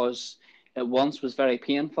satisfying because it once was very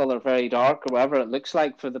painful or very dark or whatever it looks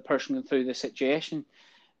like for the person going through the situation.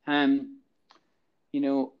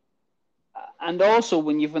 And also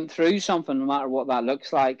when you've went through something, no matter what that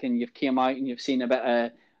looks like, and you've came out and you've seen a bit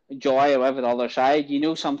of joy or whatever the other side,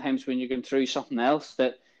 sometimes when you're going through something else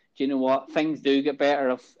that, do you know what, things do get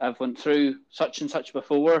better. I've went through such and such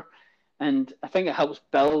before, and I think it helps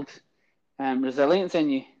build resilience in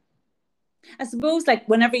you. I suppose, like,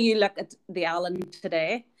 whenever you look at the Alan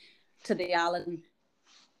today to the Alan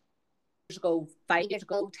years ago, 5 years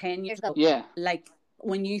ago, 10 years ago, like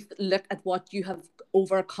when you look at what you have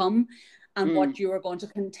overcome and what you are going to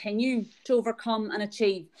continue to overcome and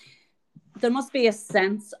achieve, there must be a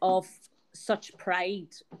sense of such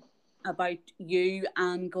pride about you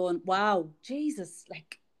and going, wow, Jesus,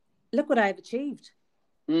 like, look what I've achieved.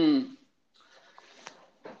 Yeah,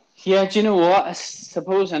 do you know what? I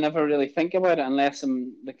suppose I never really think about it unless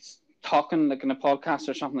I'm like talking like in a podcast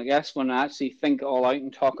or something like this, when I actually think it all out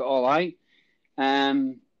and talk it all out.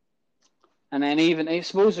 And then even I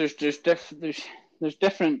suppose there's different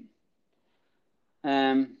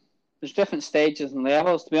there's different stages and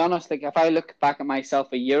levels. To be honest, like if I look back at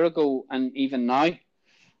myself a year ago and even now,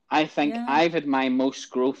 I think I've had my most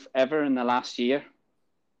growth ever in the last year.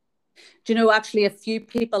 Do you know, actually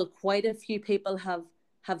quite a few people have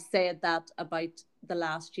said that about the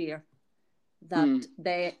last year, that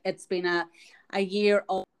it's been a year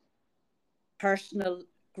of personal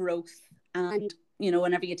growth. And you know,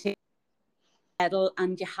 whenever you take a pedal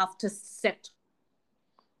and you have to sit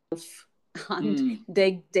and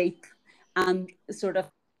dig deep and sort of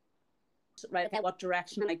right, okay, what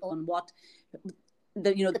direction am I going, what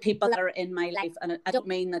the people that are in my life. And I don't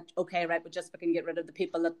mean that, okay, right, but just we can get rid of the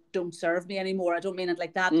people that don't serve me anymore. I don't mean it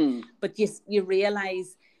like that. But you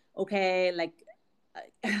realize, okay, like,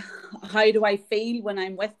 how do I feel when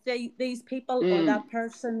I'm with these people or that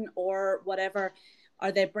person or whatever?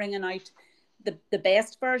 Are they bringing out the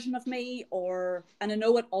best version of me? And I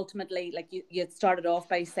know it ultimately, like you started off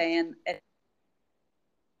by saying it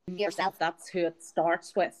yourself, that's who it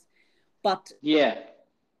starts with. But yeah,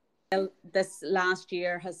 this last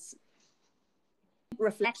year has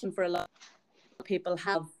reflection for a lot of people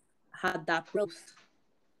have had that growth.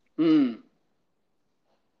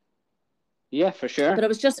 Yeah, for sure. But I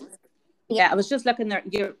was just looking there.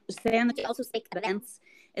 You're saying that you also speak at events.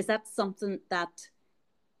 Is that something that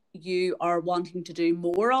you are wanting to do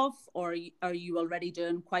more of, or are you already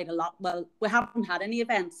doing quite a lot? Well, we haven't had any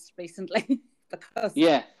events recently because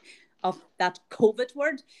of that COVID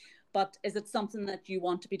word. But is it something that you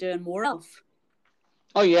want to be doing more of?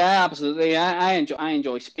 Oh yeah, absolutely. I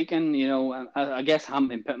enjoy speaking. You know, I guess I haven't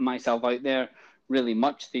been putting myself out there really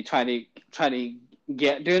much. They try to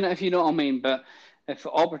get doing it, if you know what I mean. But if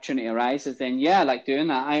opportunity arises, then yeah, I like doing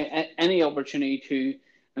that. Any opportunity to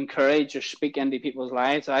encourage or speak into people's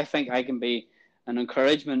lives, I think I can be an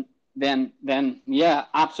encouragement. Then yeah,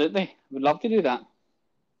 absolutely, would love to do that.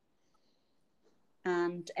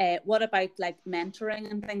 And what about like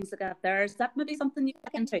mentoring and things like that? Is that maybe something you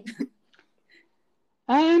look into?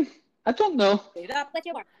 I don't know. Do that with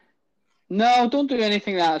your work? No, don't do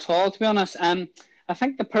anything like that at all, to be honest. I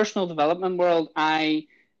think the personal development world, I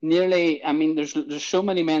mean, there's so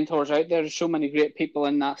many mentors out there. There's so many great people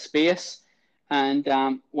in that space. And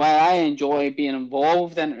while I enjoy being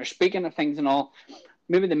involved in it or speaking of things and all,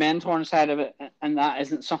 maybe the mentoring side of it and that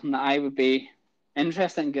isn't something that I would be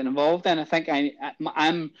interested in getting involved in. I think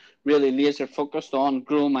I'm really laser focused on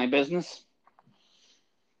growing my business.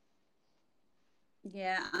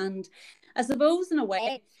 Yeah, and I suppose in a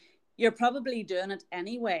way you're probably doing it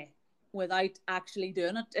anyway without actually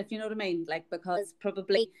doing it, if you know what I mean. Like, because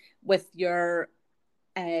probably with your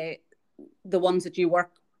the ones that you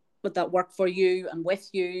work with that work for you and with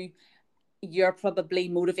you, you're probably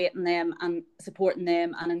motivating them and supporting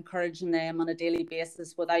them and encouraging them on a daily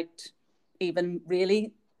basis without even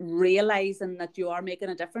really realizing that you are making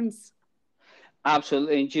a difference.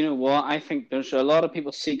 Absolutely. And do you know what? I think there's a lot of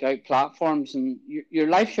people seek out platforms, and your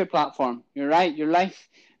life's your platform. You're right. Your life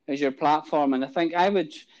is your platform. And I think I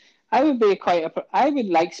would be I would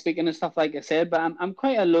like speaking and stuff, like I said, but I'm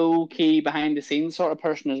quite a low key behind the scenes sort of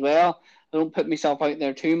person as well. I don't put myself out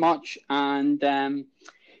there too much. And,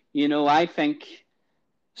 you know, I think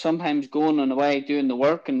sometimes going on the way, doing the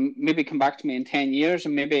work, and maybe come back to me in 10 years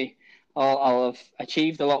and maybe I'll have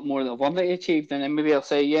achieved a lot more than I've already achieved, and then maybe I'll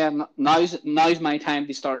say, yeah, now's my time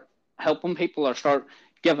to start helping people or start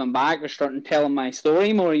giving back or starting telling my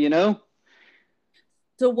story more, you know.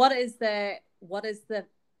 So what is the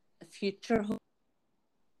future,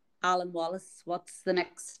 Alan Wallace? What's the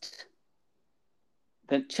next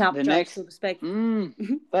chapter, so to speak?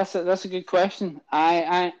 That's a good question.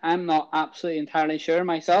 I'm not absolutely entirely sure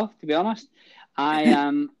myself, to be honest. I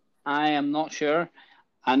am not sure.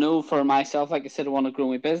 I know for myself, like I said, I want to grow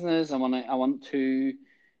my business. I want to,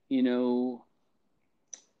 you know,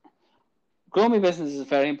 grow my business is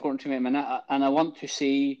very important to me, and I want to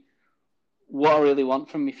see what I really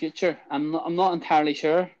want from my future. I'm not entirely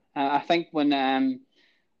sure. I think when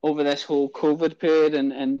over this whole COVID period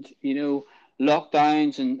and you know,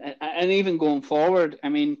 lockdowns and even going forward, I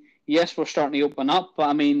mean, yes, we're starting to open up, but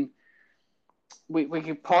I mean, we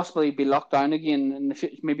could possibly be locked down again in the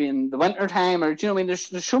future, maybe in the winter time, or do you know what I mean?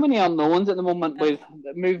 There's so many unknowns at the moment with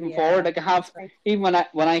moving forward. Like I have, even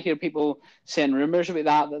when I hear people saying rumors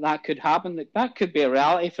about that could happen, that could be a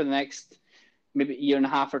reality for the next maybe a year and a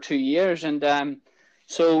half or 2 years. And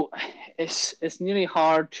so it's nearly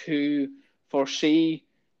hard to foresee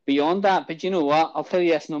beyond that. But you know what? I'll tell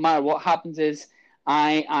you this, no matter what happens is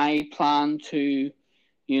I plan to,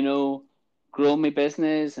 you know, grow my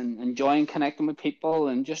business and enjoying connecting with people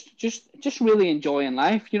and just really enjoying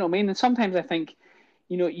life. You know what I mean? And sometimes I think,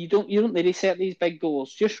 you know, you don't really set these big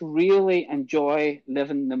goals. Just really enjoy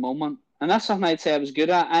living the moment. And that's something I'd say I was good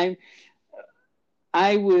at.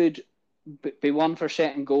 I would be one for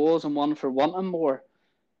setting goals and one for wanting more,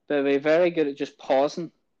 but I'd be very good at just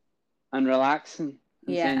pausing and relaxing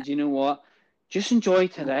and saying, do you know what? Just enjoy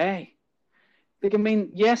today. Like, I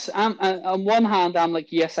mean, yes, on one hand, I'm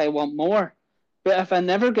like, yes, I want more. But if I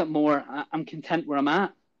never get more, I'm content where I'm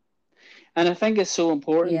at. And I think it's so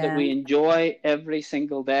important that we enjoy every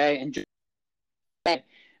single day,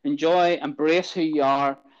 embrace who you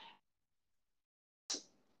are.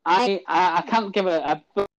 I can't give a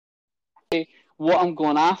what I'm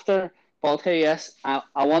going after, but I'll tell you this,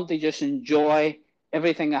 I want to just enjoy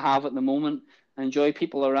everything I have at the moment, enjoy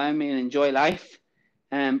people around me, and enjoy life.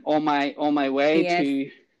 On my way to,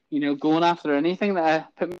 you know, going after anything that I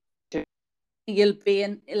put me to. You'll be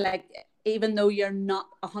in, like, even though you're not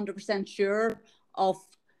 100% sure of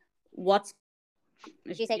what's,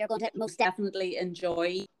 as you say, you're going to most definitely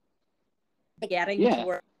enjoy getting to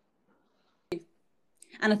work.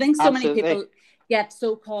 And I think so many people get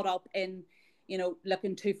so caught up in, you know,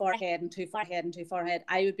 looking too far ahead and too far ahead and too far ahead.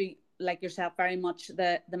 I would be like yourself, very much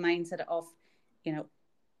the mindset of, you know,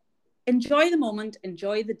 enjoy the moment,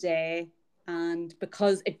 enjoy the day. And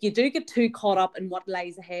because if you do get too caught up in what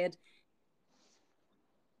lies ahead,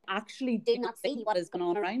 actually do not see what is going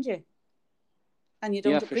on around you. And you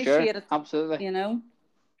don't appreciate it. Absolutely. You know?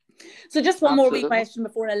 So just one more wee question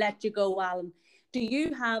before I let you go, Alan. Do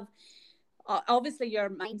you have, obviously your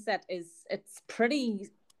mindset it's pretty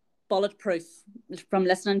bulletproof from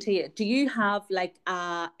listening to you. Do you have like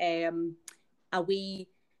a wee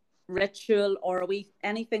ritual or a wee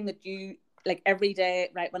anything that you like every day,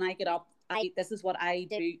 right, when I get up, this is what I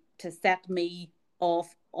do to set me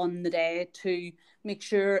off on the day to make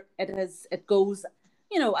sure it goes,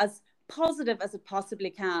 you know, as positive as it possibly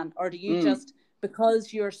can? Or do you just,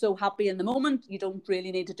 because you're so happy in the moment, you don't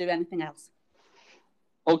really need to do anything else?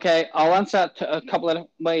 Okay, I'll answer that a couple of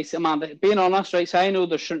ways, Amanda. Being honest, right, so I know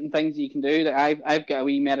there's certain things you can do. That I've got a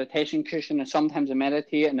wee meditation cushion, and sometimes I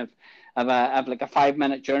meditate, and I've like a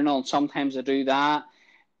 5-minute journal, and sometimes I do that.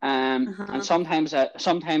 And sometimes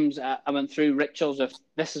I went through rituals of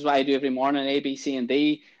this is what I do every morning, A, B, C, and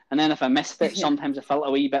D. And then if I missed it, sometimes I felt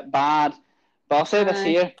a wee bit bad. But I'll say this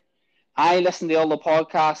here. I listen to all the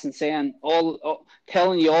podcasts and saying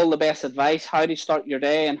telling you all the best advice, how to start your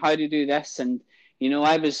day and how to do this. And, you know,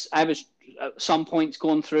 I was at some points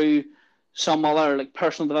going through some other like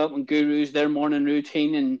personal development gurus, their morning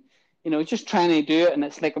routine, and, you know, just trying to do it. And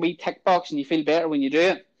it's like a wee tick box and you feel better when you do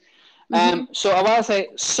it. So I will say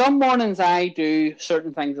some mornings I do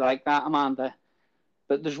certain things like that, Amanda.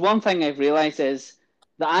 But there's one thing I've realized is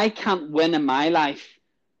that I can't win in my life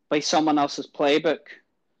by someone else's playbook.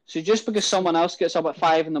 So just because someone else gets up at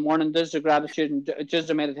 5 a.m, does their gratitude and does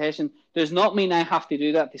their meditation, does not mean I have to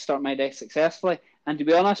do that to start my day successfully. And to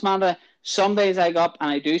be honest, Amanda, some days I go up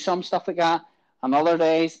and I do some stuff like that. And other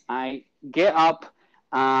days I get up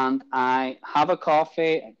and I have a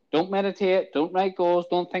coffee, don't meditate, don't write goals,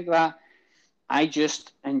 don't think that. I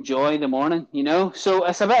just enjoy the morning, you know. So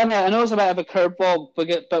it's a bit. I know it's a bit of a curveball,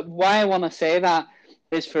 but why I want to say that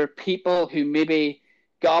is for people who maybe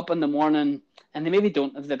get up in the morning and they maybe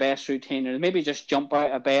don't have the best routine, or they maybe just jump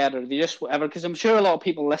out of bed, or they just whatever. Because I'm sure a lot of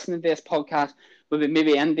people listening to this podcast will be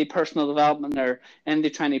maybe into personal development or into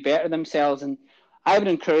trying to better themselves. And I would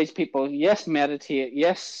encourage people: yes, meditate,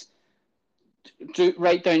 yes,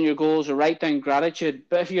 write down your goals or write down gratitude.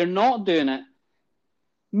 But if you're not doing it,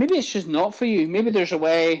 maybe it's just not for you. Maybe there's a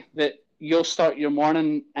way that you'll start your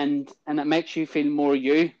morning and it makes you feel more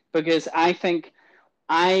you. Because I think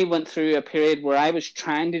I went through a period where I was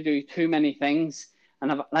trying to do too many things.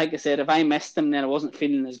 And like I said, if I missed them, then I wasn't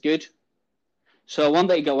feeling as good. So I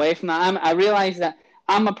wanted to get away from that. I realized that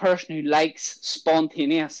I'm a person who likes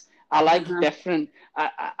spontaneous. I like different.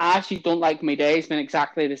 I actually don't like my days being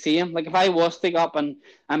exactly the same. Like if I was to go up and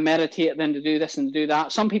meditate, then to do this and to do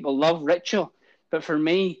that. Some people love ritual. But for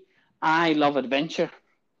me, I love adventure.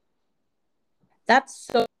 That's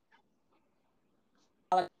so.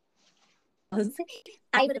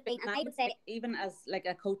 I would agree, and I would say, even as like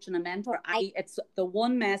a coach and a mentor, it's the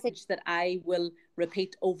one message that I will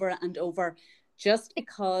repeat over and over. Just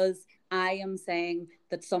because I am saying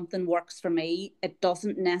that something works for me, it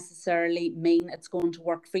doesn't necessarily mean it's going to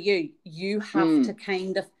work for you. You have to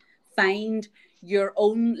kind of find your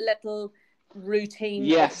own little routine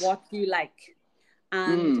Yes. of what you like.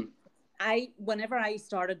 And whenever I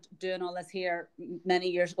started doing all this here many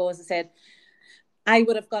years ago, as I said, I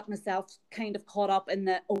would have got myself kind of caught up in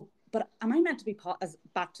the, but am I meant to be,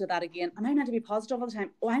 back to that again, am I meant to be positive all the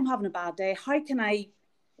time? Oh, I'm having a bad day. How can I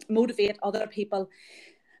motivate other people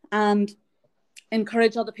and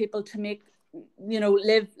encourage other people to make,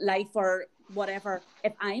 live life or whatever,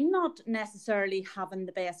 if I'm not necessarily having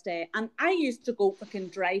the best day? And I used to go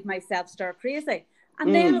freaking drive myself stir crazy.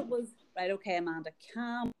 And then it was, right, okay, Amanda,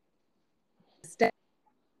 calm.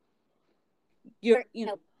 You're,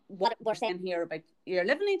 what we're saying here about you're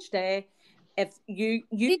living each day. If you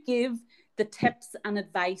give the tips and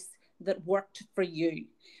advice that worked for you,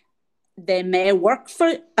 they may work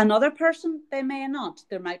for another person, they may not.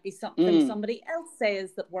 There might be something somebody else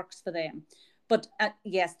says that works for them. But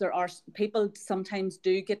yes, there are people sometimes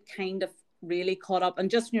do get kind of really caught up. And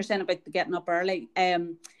just when you're saying about the getting up early, a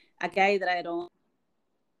guy that I had on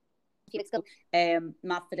a few weeks ago,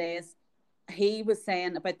 Matt Fides, he was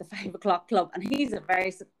saying about the 5 o'clock club, and he's a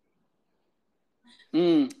very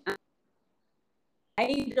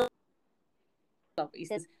I don't. He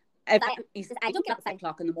says I don't get up at 5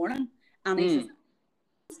 o'clock in the morning, and he says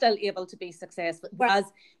I'm still able to be successful. Whereas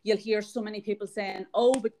you'll hear so many people saying,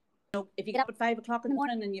 "Oh, but if you get up at 5 o'clock in the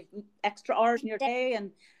morning and you've extra hours in your day,"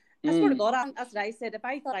 and I swear to God, that's what I said. If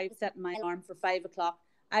I thought I was setting my alarm for 5 o'clock,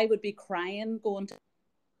 I would be crying going to.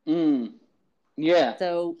 Yeah.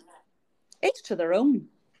 So each to their own.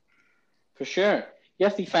 For sure, you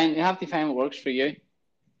have to find what works for you.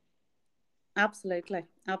 Absolutely.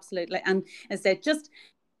 And as I said, just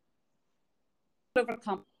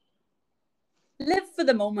overcome. Live for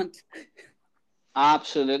the moment.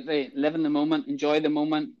 Absolutely. Live in the moment. Enjoy the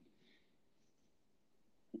moment.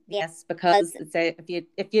 Yes, because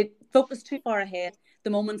if you focus too far ahead, the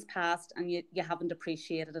moment's passed and you haven't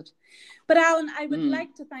appreciated it. But Alan, I would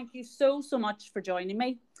like to thank you so much for joining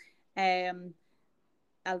me.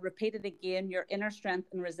 I'll repeat it again. Your inner strength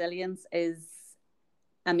and resilience is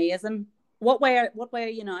amazing. What way are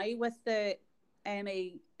you now with the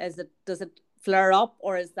ME? Does it flare up,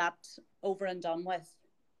 or is that over and done with?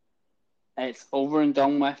 It's over and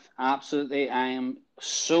done with. Absolutely. I am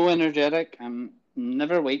so energetic. I'm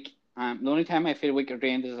never weak. The only time I feel weak or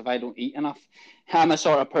drained is if I don't eat enough. I'm a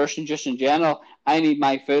sort of person just in general. I need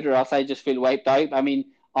my food or else I just feel wiped out. I mean,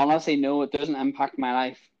 honestly, no, it doesn't impact my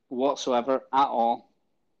life whatsoever at all.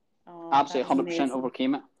 Absolutely 100% amazing.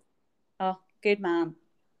 Overcame it. Oh, good man.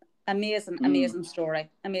 Amazing story.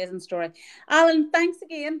 Alan, thanks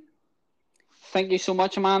again. Thank you so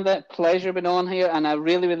much, Amanda. Pleasure being on here. And I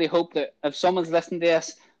really, really hope that if someone's listening to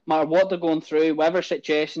this, no matter what they're going through, whatever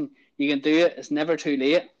situation, you can do it. It's never too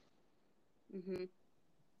late.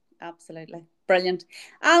 Absolutely. Brilliant.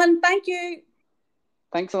 Alan, thank you.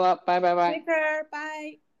 Thanks a lot. Bye. Take care.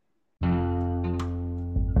 Bye.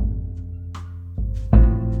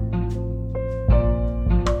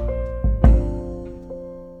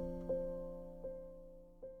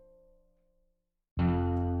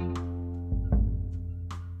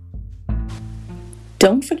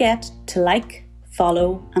 Don't forget to like,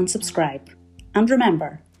 follow and subscribe. And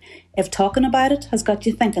remember, if talking about it has got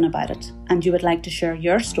you thinking about it and you would like to share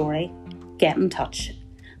your story, get in touch.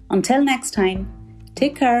 Until next time,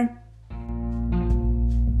 take care.